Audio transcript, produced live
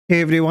Hey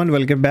everyone,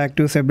 welcome back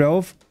to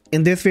SebRauf.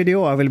 In this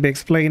video, I will be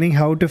explaining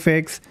how to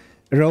fix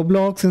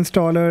Roblox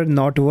installer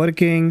not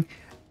working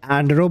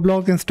and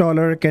Roblox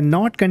installer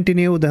cannot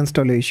continue the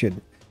installation.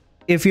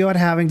 If you are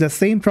having the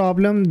same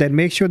problem, then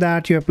make sure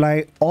that you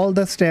apply all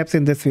the steps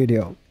in this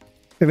video.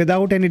 So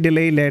without any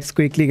delay, let's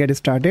quickly get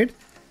started.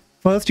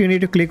 First, you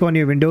need to click on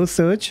your Windows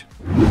search,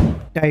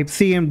 type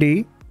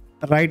CMD,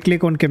 right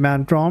click on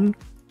command prompt,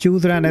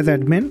 choose run as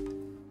admin,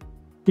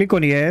 click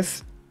on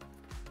yes.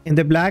 In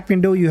the black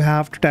window, you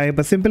have to type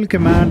a simple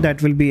command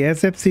that will be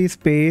sfc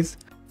space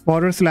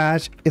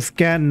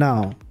 /scan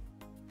now.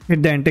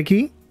 Hit the enter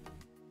key.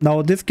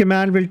 Now this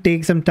command will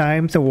take some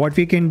time, so what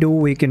we can do,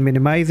 we can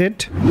minimize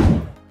it.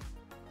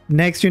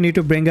 Next, you need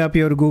to bring up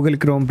your Google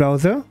Chrome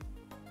browser.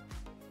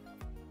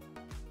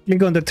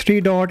 Click on the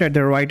three dot at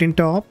the right in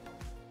top.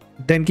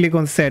 Then click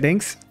on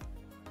settings.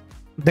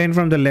 Then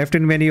from the left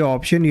in menu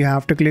option, you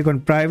have to click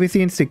on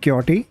privacy and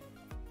security.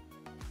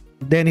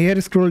 Then here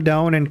scroll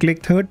down and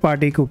click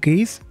third-party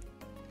cookies.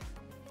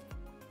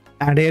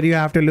 And here you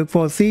have to look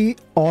for see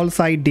all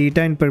site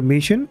data and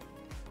permission.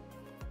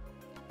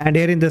 And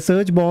here in the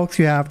search box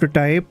you have to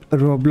type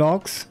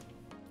Roblox.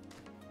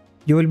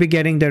 You will be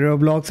getting the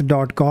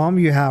roblox.com.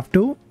 You have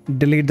to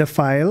delete the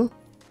file.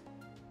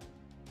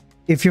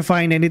 If you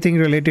find anything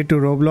related to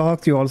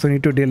Roblox, you also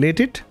need to delete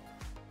it.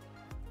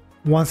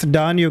 Once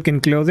done, you can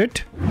close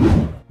it.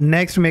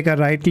 Next, make a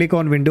right click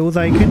on Windows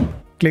icon.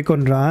 Click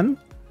on run.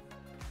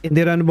 In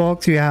the run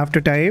box, you have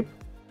to type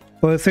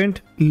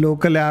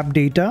 %local app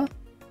data,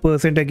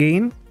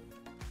 %again,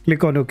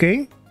 click on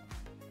OK.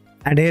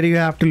 And here you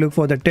have to look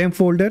for the temp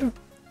folder.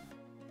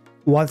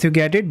 Once you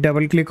get it,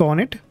 double click on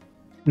it.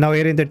 Now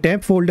here in the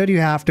temp folder, you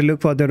have to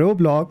look for the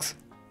Roblox.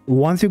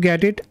 Once you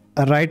get it,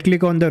 right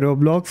click on the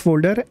Roblox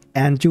folder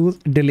and choose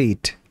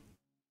delete.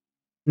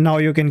 Now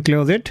you can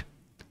close it.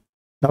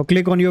 Now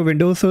click on your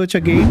Windows search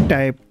again,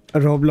 type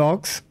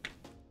Roblox.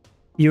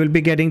 You will be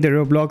getting the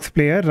Roblox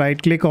player,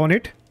 right click on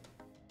it.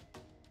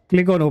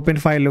 Click on open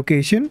file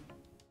location.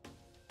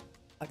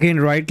 Again,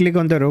 right click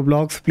on the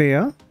Roblox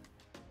player.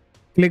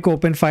 Click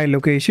open file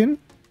location.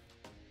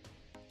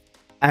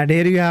 And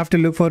here you have to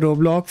look for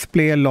Roblox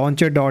player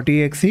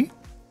launcher.exe.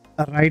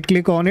 Right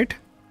click on it.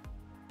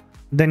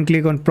 Then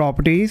click on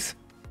properties.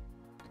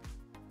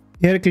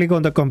 Here click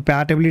on the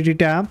compatibility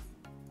tab.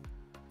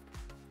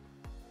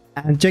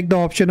 And check the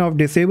option of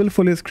disable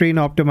full screen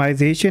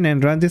optimization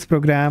and run this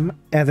program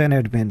as an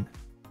admin.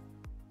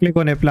 Click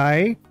on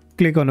apply.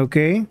 Click on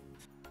OK.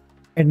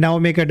 And now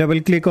make a double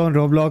click on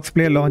Roblox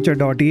player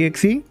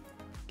launcher.exe.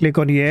 Click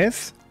on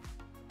yes.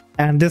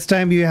 And this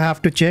time you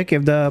have to check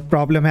if the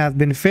problem has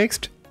been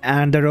fixed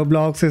and the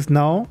Roblox is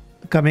now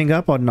coming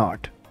up or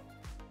not.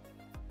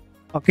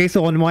 Okay,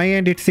 so on my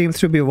end it seems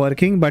to be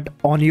working, but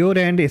on your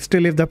end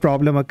still if the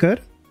problem occur,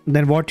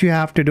 then what you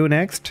have to do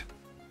next,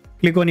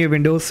 click on your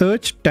Windows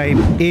search, type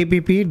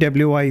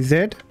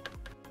appwiz.cpl.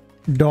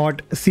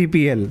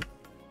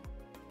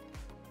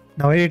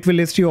 Now it will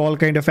list you all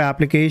kind of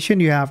application.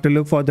 You have to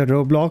look for the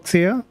Roblox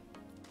here.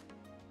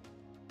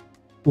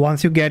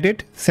 Once you get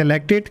it,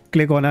 select it,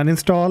 click on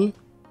uninstall.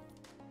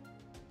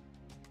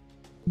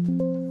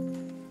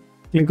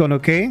 Click on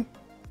OK.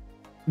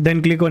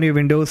 Then click on your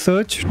Windows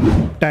search,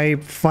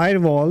 type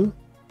Firewall.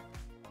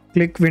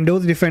 Click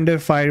Windows Defender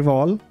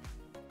Firewall.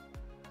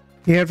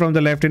 Here from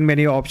the left in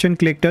menu option,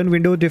 click turn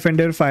Windows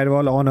Defender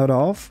Firewall on or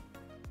off.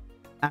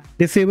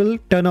 Disable,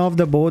 turn off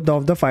the both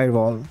of the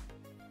firewall.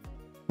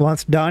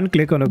 Once done,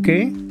 click on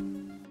OK.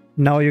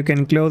 Now you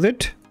can close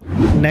it.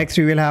 Next,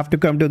 you will have to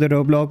come to the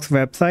Roblox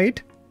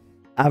website.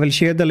 I will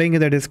share the link in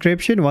the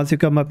description. Once you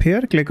come up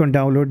here, click on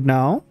download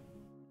now.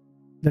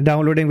 The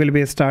downloading will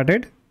be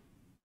started.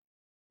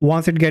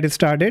 Once it gets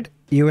started,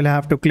 you will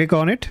have to click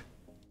on it.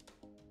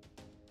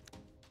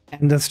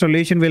 And the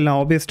installation will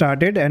now be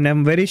started. And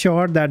I'm very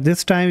sure that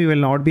this time you will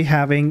not be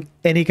having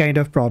any kind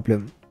of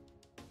problem.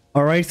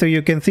 Alright, so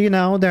you can see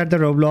now that the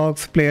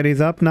Roblox player is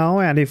up now,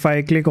 and if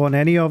I click on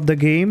any of the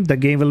game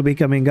will be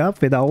coming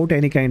up without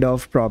any kind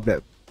of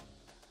problem.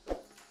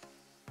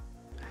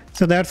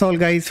 So that's all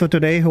guys for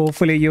today.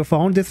 Hopefully you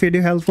found this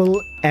video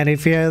helpful, and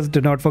if yes, do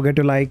not forget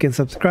to like and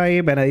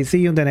subscribe, and I see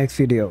you in the next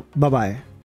video. Bye bye.